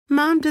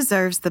Mom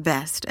deserves the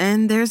best,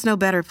 and there's no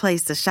better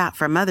place to shop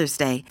for Mother's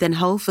Day than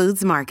Whole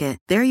Foods Market.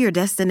 They're your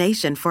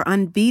destination for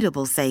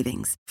unbeatable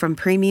savings, from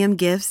premium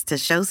gifts to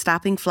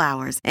show-stopping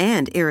flowers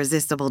and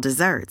irresistible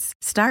desserts.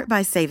 Start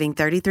by saving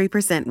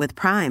 33% with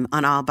Prime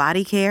on all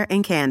body care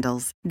and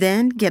candles.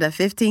 Then get a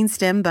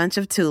 15-stem bunch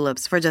of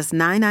tulips for just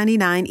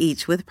 $9.99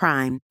 each with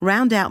Prime.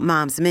 Round out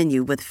Mom's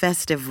menu with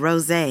festive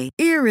rosé,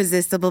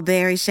 irresistible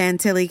berry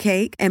chantilly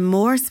cake, and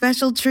more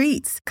special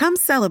treats. Come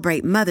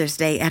celebrate Mother's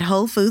Day at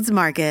Whole Foods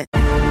Market.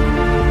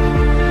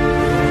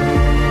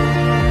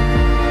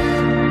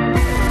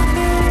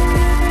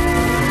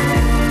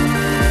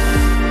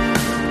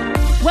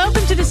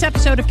 Welcome to this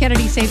episode of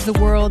Kennedy Saves the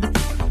World.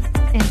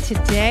 And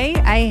today,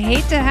 I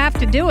hate to have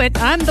to do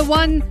it. I'm the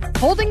one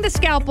holding the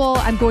scalpel.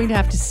 I'm going to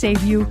have to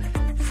save you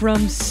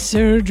from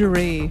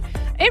surgery.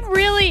 It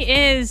really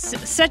is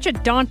such a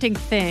daunting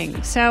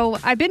thing. So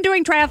I've been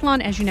doing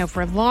triathlon, as you know,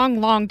 for a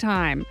long, long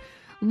time.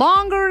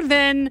 Longer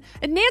than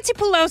Nancy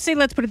Pelosi,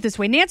 let's put it this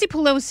way. Nancy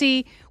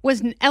Pelosi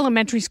was in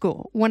elementary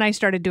school when I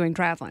started doing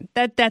triathlon.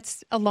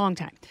 That's a long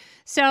time.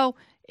 So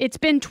it's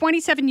been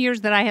 27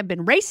 years that I have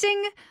been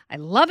racing. I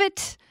love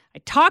it. I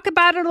talk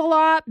about it a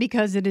lot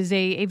because it is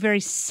a very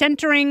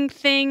centering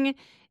thing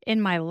in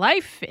my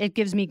life. It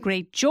gives me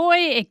great joy.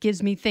 It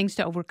gives me things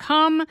to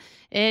overcome.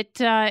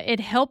 It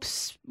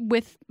helps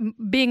with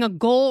being a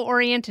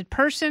goal-oriented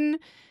person,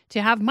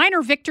 to have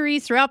minor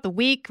victories throughout the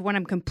week when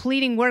I'm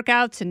completing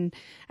workouts and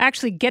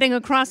actually getting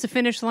across the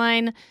finish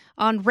line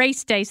on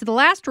race day. So the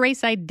last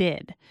race I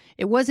did,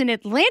 it was in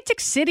Atlantic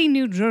City,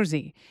 New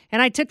Jersey,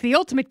 and I took the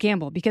ultimate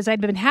gamble because I'd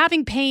been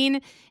having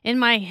pain in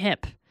my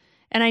hip.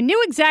 And I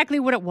knew exactly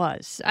what it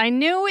was. I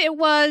knew it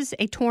was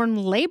a torn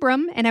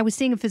labrum, and I was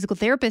seeing a physical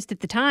therapist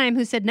at the time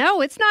who said,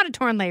 no, it's not a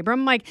torn labrum.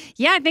 I'm like,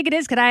 yeah, I think it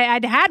is, because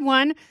I'd had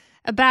one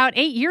about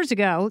 8 years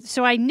ago,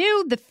 so I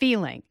knew the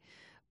feeling.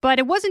 But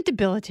it wasn't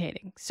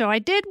debilitating. So I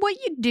did what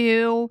you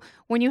do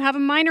when you have a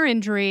minor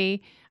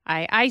injury.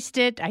 I iced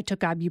it. I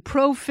took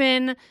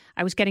ibuprofen.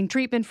 I was getting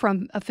treatment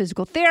from a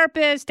physical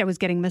therapist. I was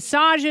getting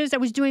massages. I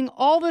was doing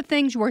all the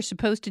things you are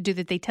supposed to do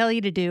that they tell you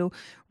to do.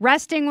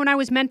 Resting when I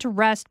was meant to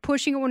rest.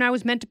 Pushing it when I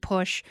was meant to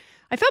push.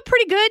 I felt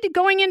pretty good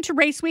going into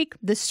race week.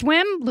 The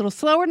swim, a little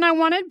slower than I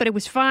wanted, but it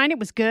was fine. It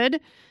was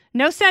good.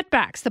 No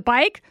setbacks. The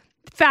bike,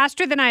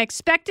 faster than I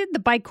expected. The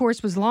bike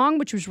course was long,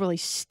 which was really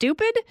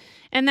stupid,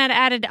 and that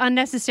added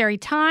unnecessary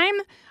time.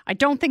 I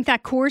don't think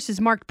that course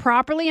is marked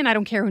properly, and I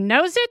don't care who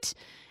knows it.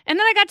 And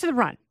then I got to the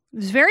run. It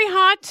was very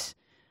hot.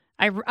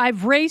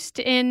 I've raced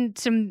in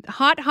some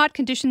hot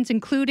conditions,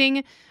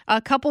 including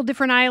a couple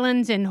different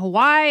islands in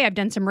Hawaii. I've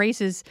done some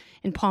races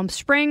in Palm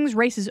Springs,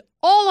 races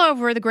all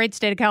over the great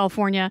state of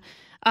California.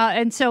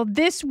 And so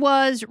this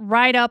was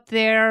right up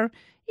there.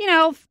 You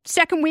know,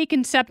 second week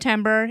in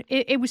September,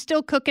 it was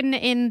still cooking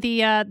in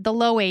the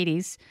low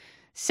 80s.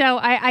 So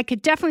I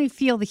could definitely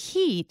feel the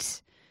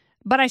heat,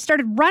 but I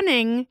started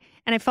running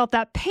and I felt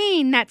that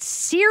pain, that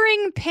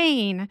searing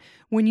pain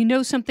when you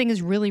know something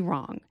is really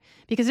wrong.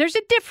 Because there's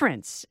a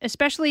difference,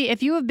 especially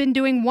if you have been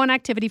doing one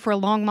activity for a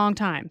long, long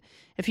time.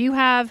 If you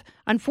have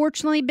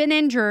unfortunately been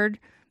injured,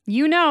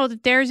 you know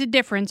that there's a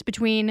difference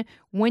between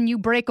when you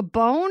break a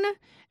bone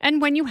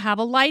and when you have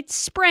a light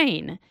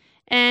sprain.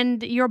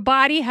 And your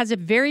body has a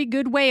very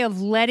good way of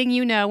letting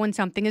you know when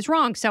something is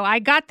wrong. So I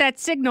got that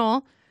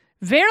signal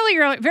very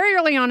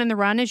early on in the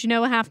run. As you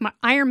know, half my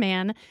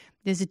Ironman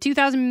is a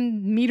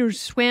 2,000 meters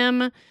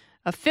swim,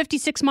 a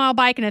 56-mile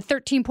bike, and a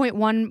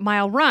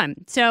 13.1-mile run.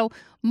 So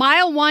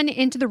mile one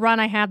into the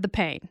run, I have the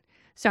pain.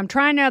 So I'm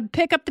trying to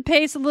pick up the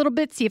pace a little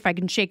bit, see if I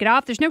can shake it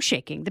off. There's no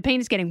shaking. The pain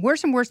is getting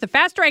worse and worse. The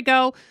faster I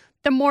go,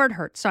 the more it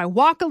hurts. So I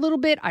walk a little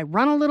bit. I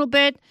run a little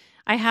bit.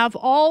 I have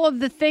all of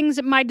the things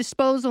at my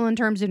disposal in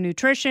terms of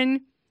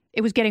nutrition.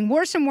 It was getting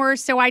worse and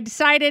worse, so I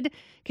decided,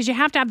 because you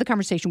have to have the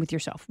conversation with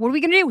yourself. What are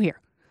we going to do here?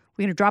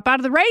 We're going to drop out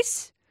of the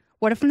race?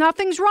 What if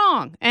nothing's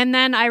wrong? And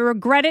then I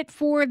regret it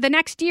for the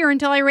next year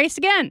until I race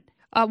again.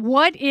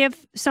 What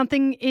if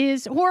something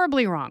is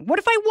horribly wrong? What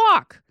if I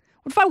walk?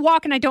 What if I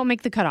walk and I don't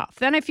make the cutoff?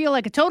 Then I feel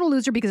like a total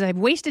loser because I've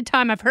wasted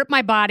time, I've hurt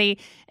my body,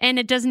 and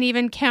it doesn't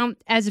even count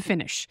as a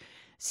finish.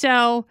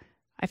 So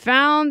I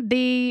found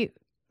the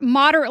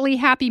moderately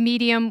happy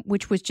medium,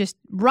 which was just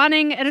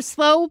running at a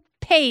slow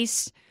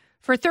pace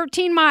for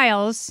 13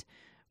 miles,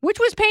 which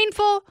was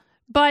painful,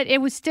 but it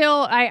was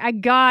still, I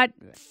got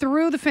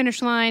through the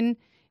finish line.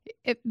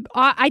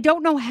 I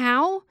don't know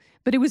how,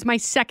 but it was my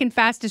second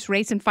fastest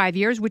race in 5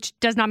 years, which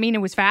does not mean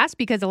it was fast,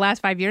 because the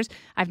last 5 years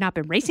I've not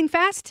been racing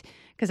fast,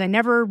 because I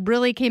never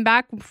really came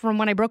back from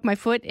when I broke my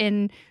foot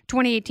in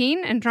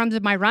 2018 in terms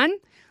of my run.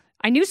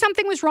 I knew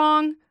something was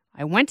wrong.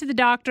 I went to the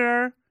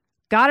doctor,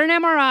 got an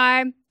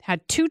MRI,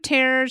 had 2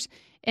 tears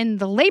in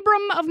the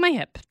labrum of my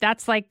hip.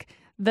 That's like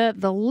the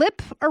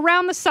lip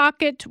around the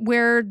socket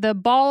where the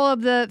ball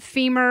of the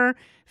femur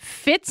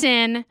fits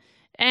in,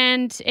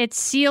 and it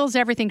seals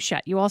everything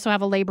shut. You also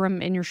have a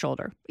labrum in your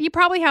shoulder. You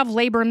probably have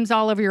labrums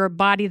all over your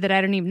body that I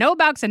don't even know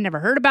about because I've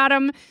never heard about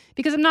them,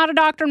 because I'm not a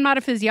doctor, I'm not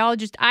a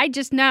physiologist. I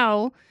just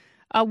know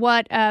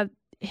what a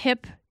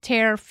hip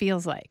tear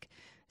feels like.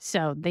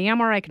 So the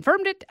MRI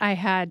confirmed it. I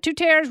had 2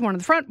 tears, one in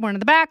the front, one in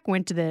the back.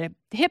 Went to the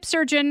hip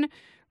surgeon.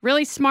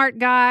 Really smart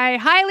guy.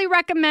 Highly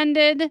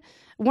recommended.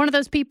 One of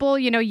those people,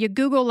 you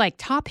Google like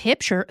top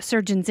hip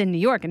surgeons in New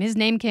York, and his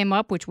name came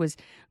up, which was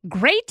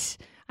great.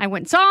 I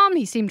went and saw him.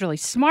 He seemed really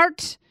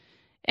smart.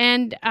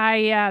 And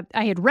I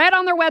had read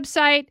on their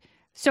website.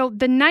 So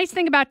the nice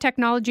thing about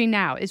technology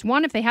now is,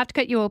 one, if they have to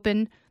cut you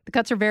open, the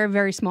cuts are very,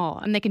 very small,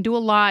 and they can do a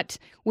lot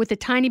with a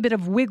tiny bit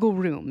of wiggle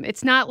room.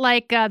 It's not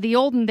like the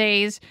olden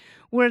days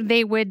where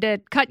they would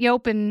cut you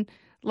open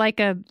like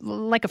a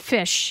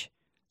fish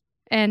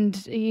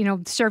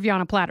and serve you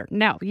on a platter.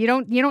 No, you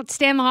don't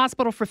stay in the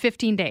hospital for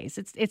 15 days.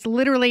 It's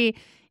literally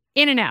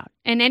in and out.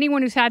 And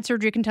anyone who's had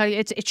surgery can tell you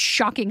it's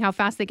shocking how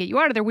fast they get you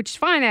out of there, which is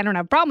fine. I don't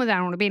have a problem with that. I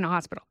don't want to be in a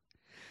hospital.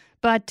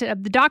 But the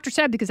doctor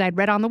said, because I'd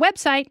read on the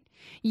website,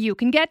 you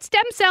can get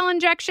stem cell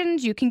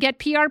injections, you can get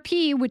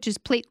PRP, which is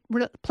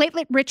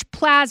platelet-rich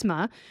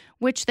plasma,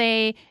 which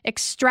they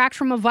extract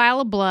from a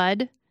vial of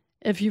blood.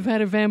 If you've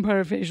had a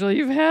vampire facial,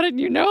 you've had it,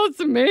 it's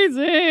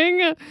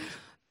amazing.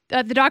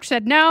 The doctor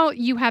said, no,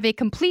 you have a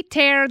complete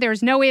tear.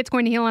 There's no way it's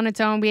going to heal on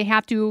its own. We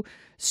have to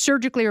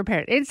surgically repair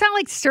it. It's not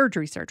like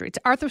surgery. It's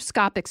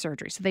arthroscopic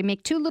surgery. So they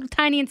make 2 little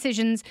tiny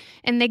incisions,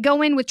 and they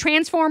go in with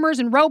transformers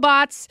and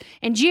robots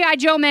and G.I.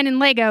 Joe men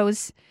and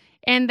Legos,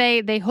 and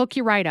they hook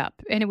you right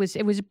up. And it was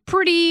a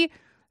pretty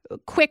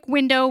quick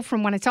window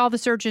from when I saw the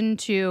surgeon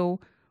to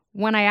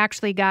when I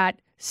actually got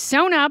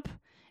sewn up.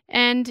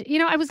 And,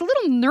 I was a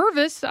little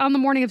nervous on the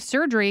morning of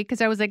surgery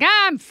because I was like,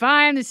 I'm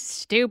fine. This is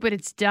stupid.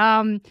 It's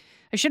dumb.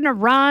 I shouldn't have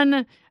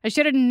run. I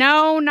should have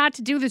known not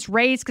to do this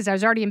race because I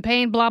was already in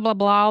pain, blah, blah,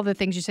 blah, all the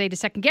things you say to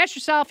second guess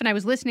yourself. And I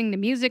was listening to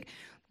music.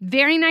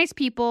 Very nice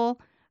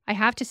people, I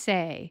have to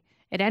say.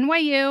 At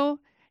NYU,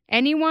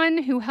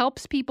 anyone who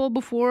helps people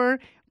before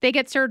they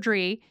get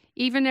surgery,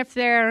 even if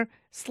they're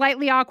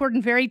slightly awkward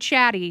and very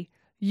chatty,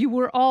 you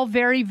were all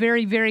very,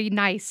 very, very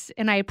nice,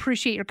 and I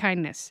appreciate your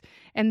kindness.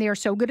 And they are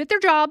so good at their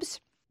jobs.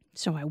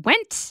 So I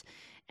went,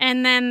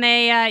 and then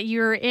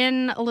you're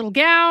in a little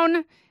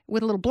gown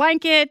with a little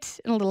blanket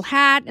and a little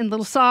hat and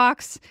little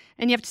socks,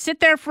 and you have to sit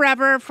there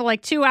forever for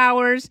like 2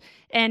 hours.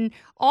 And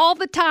all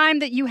the time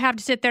that you have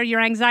to sit there,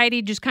 your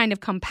anxiety just kind of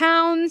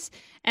compounds.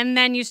 And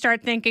then you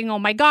start thinking, oh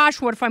my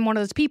gosh, what if I'm one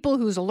of those people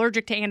who's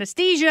allergic to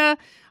anesthesia?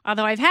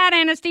 Although I've had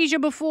anesthesia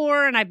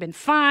before and I've been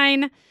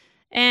fine.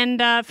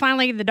 And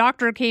finally, the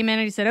doctor came in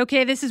and he said,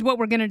 okay, this is what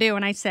we're going to do.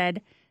 And I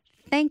said,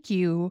 thank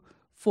you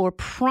for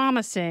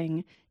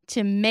promising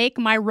to make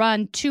my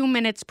run 2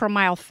 minutes per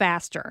mile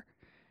faster.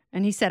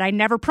 And he said, I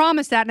never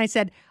promised that. And I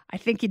said, I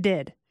think you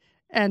did.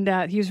 And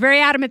he was very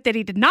adamant that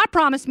he did not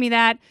promise me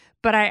that.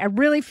 But I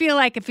really feel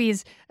like if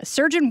he's a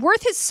surgeon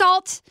worth his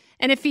salt,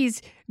 and if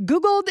he's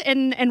Googled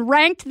and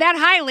ranked that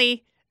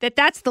highly,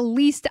 that's the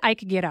least I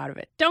could get out of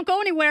it. Don't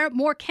go anywhere.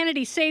 More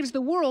Kennedy Saves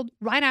the World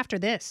right after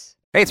this.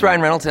 Hey, it's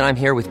Ryan Reynolds, and I'm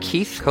here with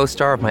Keith,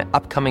 co-star of my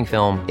upcoming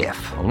film,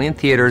 If, only in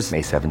theaters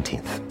May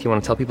 17th. Do you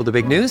want to tell people the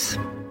big news?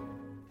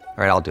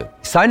 All right, I'll do it.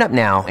 Sign up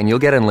now and you'll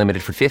get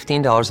unlimited for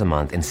 $15 a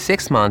month and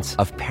 6 months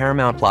of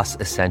Paramount Plus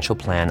Essential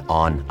Plan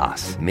on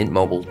us.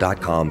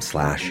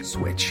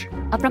 MintMobile.com/switch.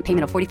 Upfront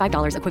payment of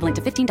 $45 equivalent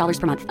to $15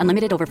 per month.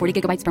 Unlimited over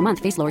 40 gigabytes per month.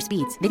 Face lower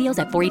speeds. Videos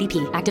at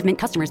 480p. Active Mint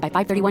customers by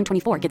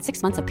 531.24 get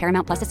 6 months of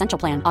Paramount Plus Essential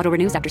Plan. Auto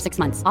renews after 6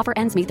 months. Offer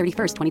ends May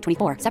 31st,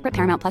 2024. Separate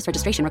Paramount Plus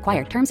registration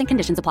required. Terms and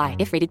conditions apply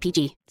if rated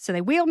PG. So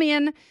they wheel me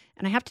in,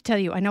 and I have to tell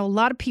you, I know a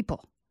lot of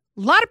people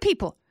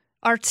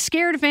are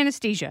scared of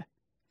anesthesia.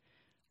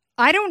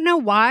 I don't know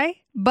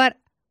why, but,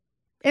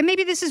 and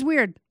maybe this is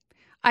weird,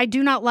 I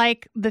do not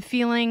like the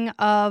feeling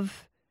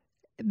of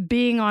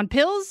being on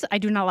pills. I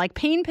do not like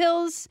pain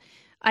pills.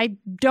 I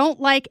don't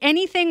like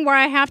anything where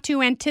I have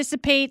to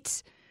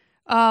anticipate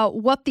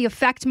what the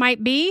effect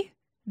might be.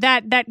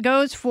 That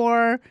goes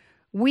for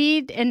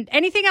weed and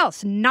anything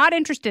else. Not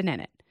interested in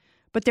it.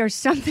 But there's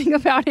something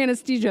about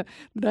anesthesia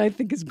that I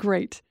think is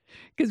great.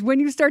 Because when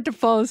you start to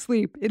fall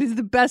asleep, it is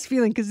the best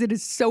feeling because it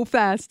is so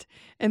fast.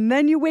 And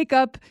then you wake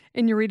up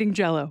and you're eating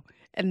Jell-O.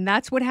 And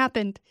that's what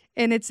happened.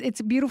 And it's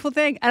a beautiful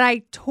thing. And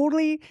I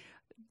totally,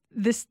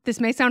 this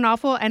may sound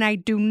awful, and I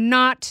do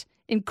not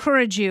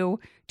encourage you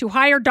to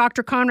hire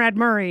Dr. Conrad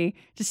Murray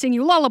to sing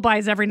you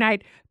lullabies every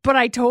night. But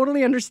I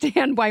totally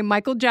understand why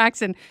Michael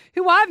Jackson,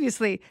 who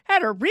obviously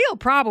had a real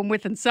problem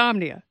with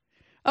insomnia,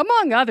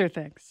 among other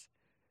things.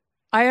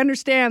 I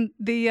understand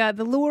the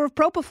lure of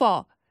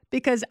propofol.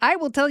 Because I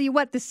will tell you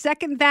what, the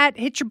second that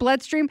hits your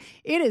bloodstream,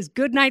 it is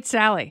good night,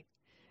 Sally.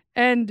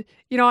 And,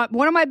 you know,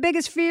 one of my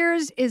biggest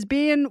fears is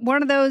being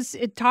one of those,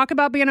 talk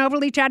about being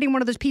overly chatty,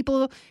 one of those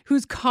people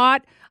who's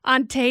caught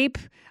on tape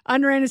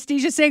under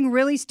anesthesia saying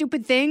really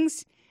stupid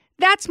things.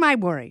 That's my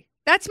worry.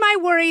 That's my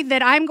worry,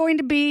 that I'm going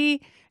to be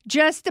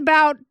just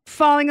about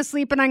falling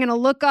asleep and I'm going to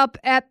look up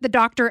at the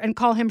doctor and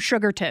call him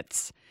sugar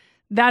tits.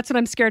 That's what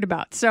I'm scared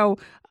about. So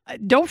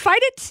don't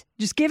fight it.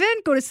 Just give in,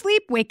 go to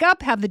sleep, wake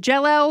up, have the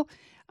Jell-O.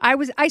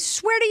 I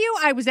swear to you,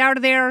 I was out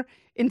of there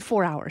in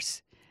 4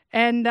 hours.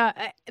 And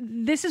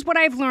this is what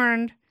I've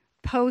learned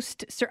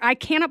I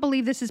cannot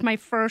believe this is my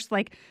first,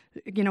 I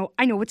know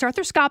it's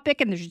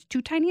arthroscopic and there's just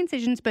 2 tiny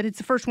incisions, but it's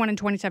the first one in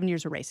 27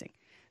 years of racing.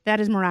 That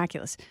is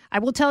miraculous. I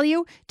will tell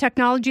you,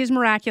 technology is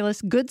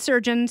miraculous. Good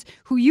surgeons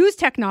who use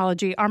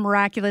technology are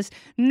miraculous.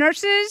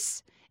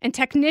 Nurses and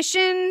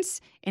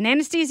technicians and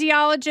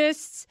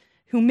anesthesiologists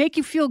who make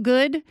you feel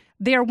good,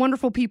 they are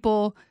wonderful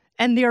people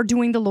and they are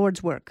doing the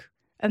Lord's work.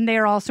 And they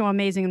are also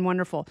amazing and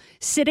wonderful.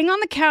 Sitting on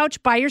the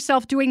couch by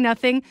yourself doing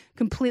nothing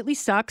completely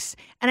sucks.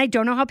 And I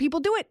don't know how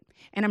people do it.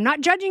 And I'm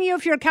not judging you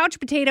if you're a couch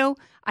potato.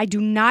 I do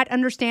not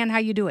understand how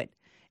you do it.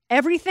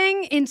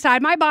 Everything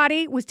inside my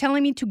body was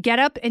telling me to get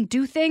up and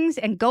do things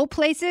and go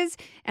places.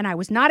 And I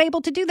was not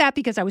able to do that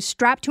because I was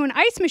strapped to an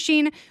ice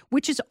machine,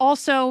 which is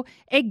also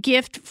a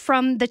gift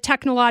from the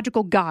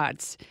technological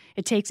gods.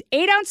 It takes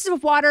 8 ounces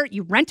of water.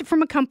 You rent it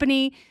from a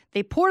company.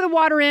 They pour the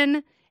water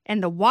in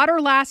and the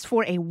water lasts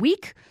for a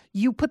week.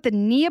 You put the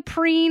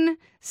neoprene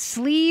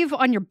sleeve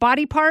on your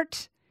body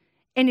part,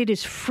 and it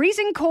is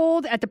freezing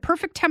cold at the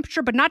perfect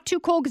temperature, but not too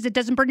cold because it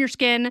doesn't burn your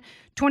skin.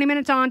 20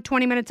 minutes on,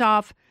 20 minutes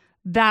off.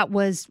 That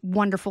was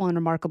wonderful and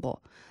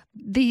remarkable.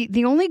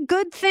 The only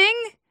good thing,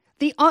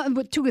 2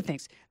 good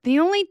things. The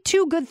only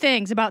 2 good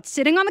things about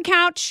sitting on the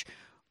couch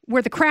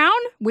were The Crown,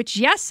 which,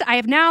 yes, I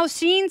have now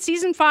seen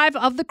season 5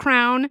 of The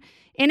Crown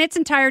in its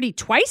entirety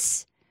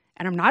twice,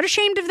 and I'm not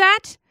ashamed of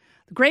that.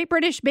 The Great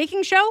British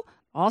Baking Show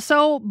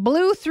also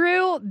blew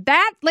through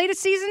that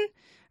latest season,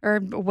 or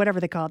whatever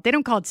they call it. They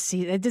don't call it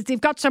season. They've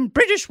got some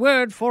British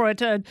word for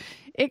it,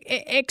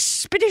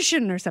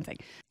 expedition or something.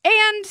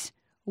 And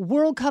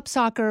World Cup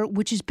soccer,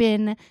 which has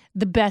been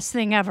the best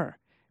thing ever.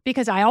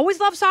 Because I always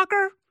love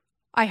soccer.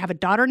 I have a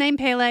daughter named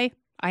Pele.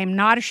 I am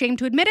not ashamed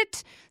to admit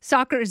it.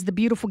 Soccer is the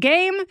beautiful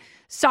game.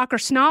 Soccer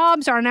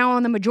snobs are now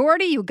on the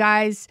majority. You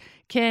guys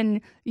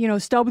can,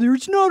 stop with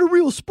it's not a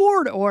real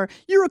sport, or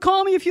you're a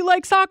commie if you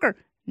like soccer.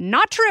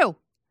 Not true.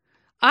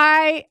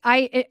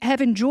 I have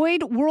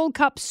enjoyed World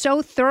Cup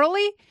so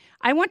thoroughly.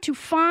 I want to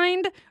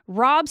find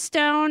Rob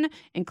Stone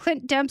and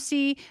Clint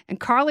Dempsey and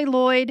Carly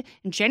Lloyd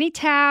and Jenny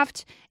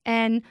Taft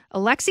and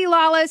Alexi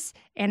Lawless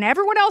and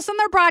everyone else on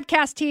their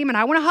broadcast team. And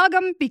I want to hug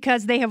them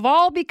because they have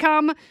all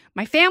become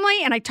my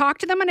family. And I talk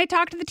to them and I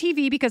talk to the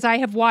TV because I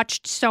have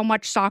watched so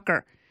much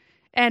soccer.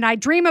 And I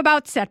dream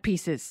about set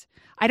pieces.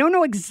 I don't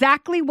know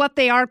exactly what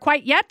they are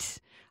quite yet.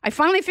 I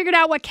finally figured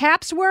out what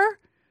caps were.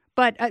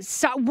 But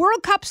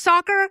World Cup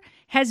soccer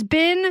has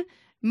been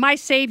my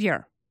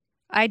savior.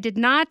 I did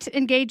not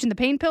engage in the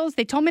pain pills.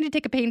 They told me to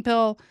take a pain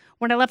pill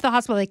when I left the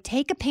hospital. Like,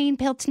 take a pain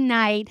pill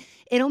tonight.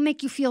 It'll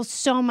make you feel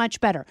so much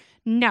better.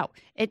 No,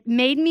 it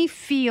made me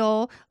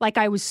feel like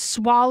I was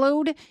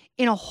swallowed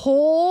in a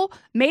hole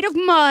made of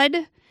mud,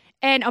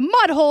 and a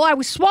mud hole. I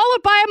was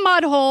swallowed by a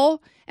mud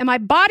hole, and my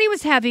body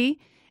was heavy,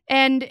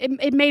 and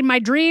it made my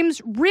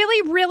dreams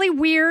really, really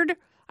weird.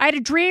 I had a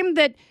dream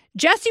that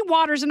Jesse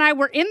Waters and I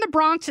were in the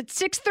Bronx at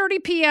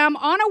 6:30 p.m.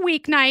 on a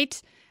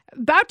weeknight,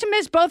 about to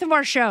miss both of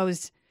our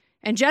shows.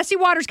 And Jesse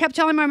Waters kept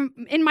telling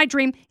me in my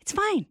dream, it's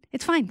fine,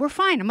 we're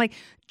fine. I'm like,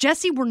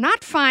 Jesse, we're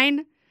not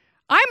fine.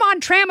 I'm on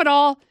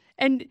Tramadol,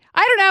 and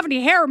I don't have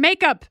any hair or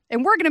makeup,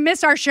 and we're going to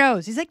miss our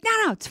shows. He's like,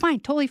 no, it's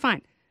fine, totally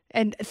fine.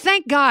 And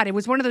thank God it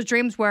was one of those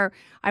dreams where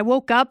I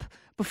woke up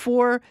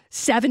before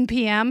 7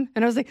 p.m.,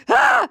 and I was like,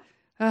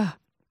 oh,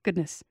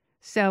 goodness.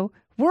 So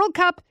World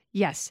Cup,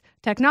 yes.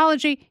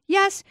 Technology,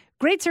 yes.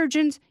 Great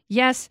surgeons,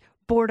 yes.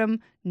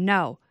 Boredom,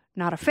 no.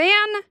 Not a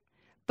fan,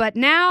 but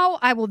now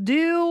I will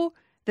do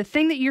the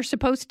thing that you're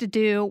supposed to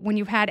do when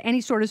you've had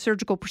any sort of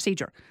surgical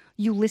procedure.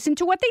 You listen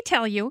to what they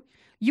tell you.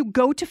 You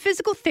go to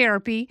physical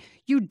therapy.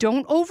 You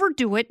don't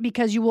overdo it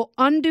because you will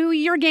undo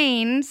your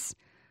gains.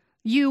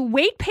 You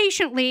wait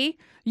patiently.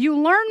 You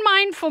learn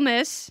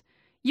mindfulness.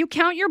 You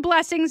count your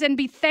blessings and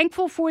be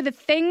thankful for the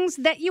things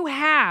that you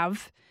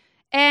have.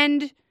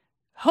 And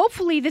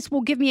hopefully this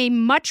will give me a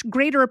much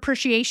greater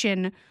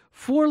appreciation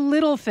for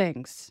little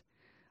things,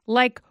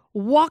 like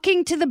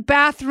walking to the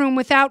bathroom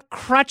without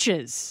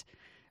crutches.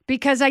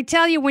 Because I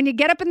tell you, when you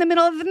get up in the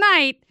middle of the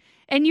night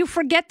and you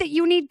forget that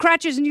you need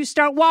crutches and you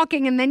start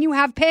walking and then you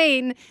have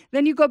pain,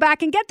 then you go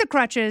back and get the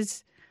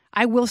crutches,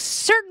 I will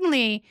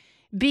certainly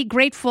be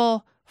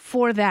grateful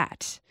for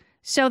that.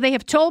 So they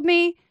have told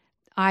me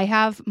I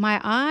have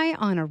my eye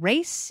on a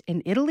race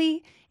in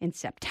Italy in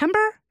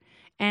September,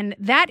 and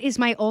that is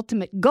my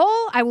ultimate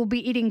goal. I will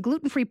be eating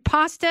gluten-free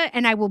pasta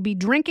and I will be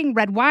drinking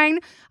red wine.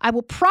 I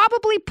will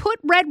probably put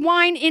red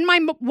wine in my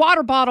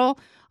water bottle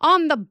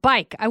on the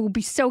bike. I will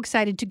be so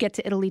excited to get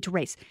to Italy to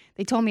race.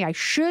 They told me I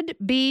should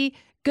be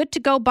good to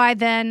go by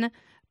then,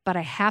 but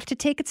I have to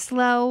take it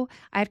slow.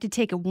 I have to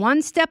take it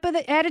one step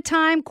at a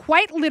time,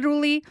 quite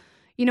literally.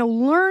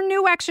 Learn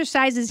new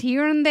exercises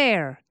here and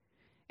there,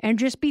 and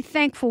just be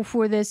thankful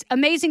for this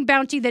amazing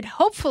bounty that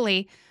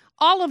hopefully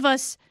all of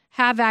us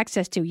have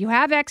access to. You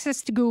have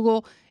access to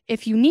Google.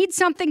 If you need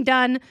something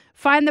done,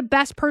 find the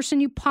best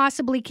person you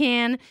possibly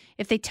can.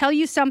 If they tell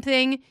you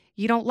something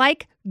you don't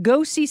like,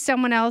 go see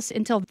someone else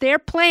until their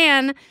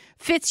plan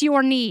fits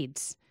your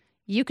needs.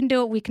 You can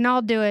do it. We can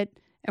all do it.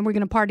 And we're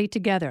going to party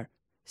together.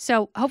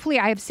 So hopefully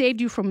I have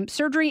saved you from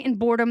surgery and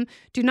boredom.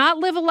 Do not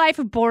live a life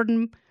of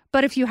boredom,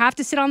 but if you have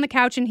to sit on the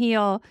couch and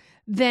heal,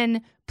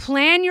 then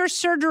plan your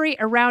surgery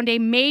around a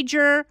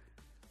major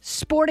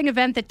sporting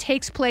event that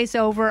takes place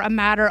over a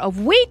matter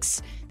of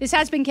weeks. This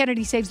has been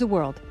Kennedy Saves the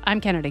World. I'm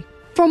Kennedy.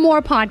 For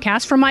more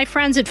podcasts from my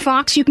friends at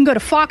Fox, you can go to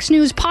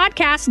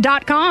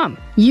foxnewspodcast.com.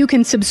 You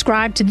can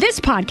subscribe to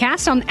this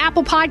podcast on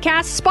Apple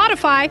Podcasts,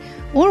 Spotify,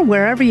 or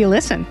wherever you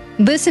listen.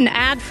 Listen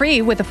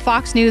ad-free with a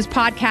Fox News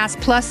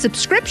Podcast Plus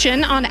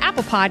subscription on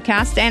Apple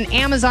Podcasts, and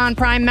Amazon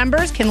Prime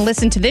members can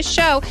listen to this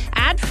show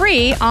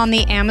ad-free on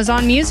the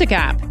Amazon Music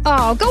app.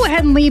 Oh, go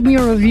ahead and leave me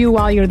a review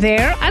while you're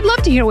there. I'd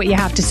love to hear what you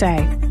have to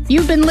say.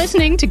 You've been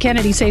listening to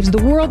Kennedy Saves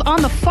the World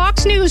on the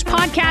Fox News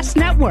Podcast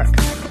Network.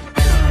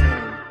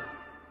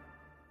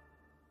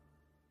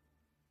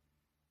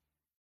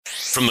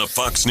 From the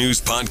Fox News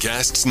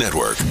Podcasts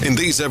Network. In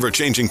these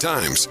ever-changing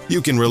times,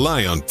 you can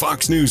rely on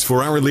Fox News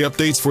for hourly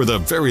updates for the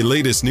very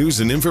latest news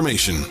and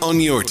information on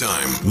your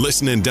time.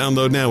 Listen and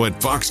download now at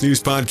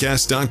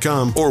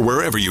foxnewspodcast.com or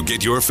wherever you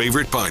get your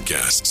favorite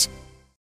podcasts.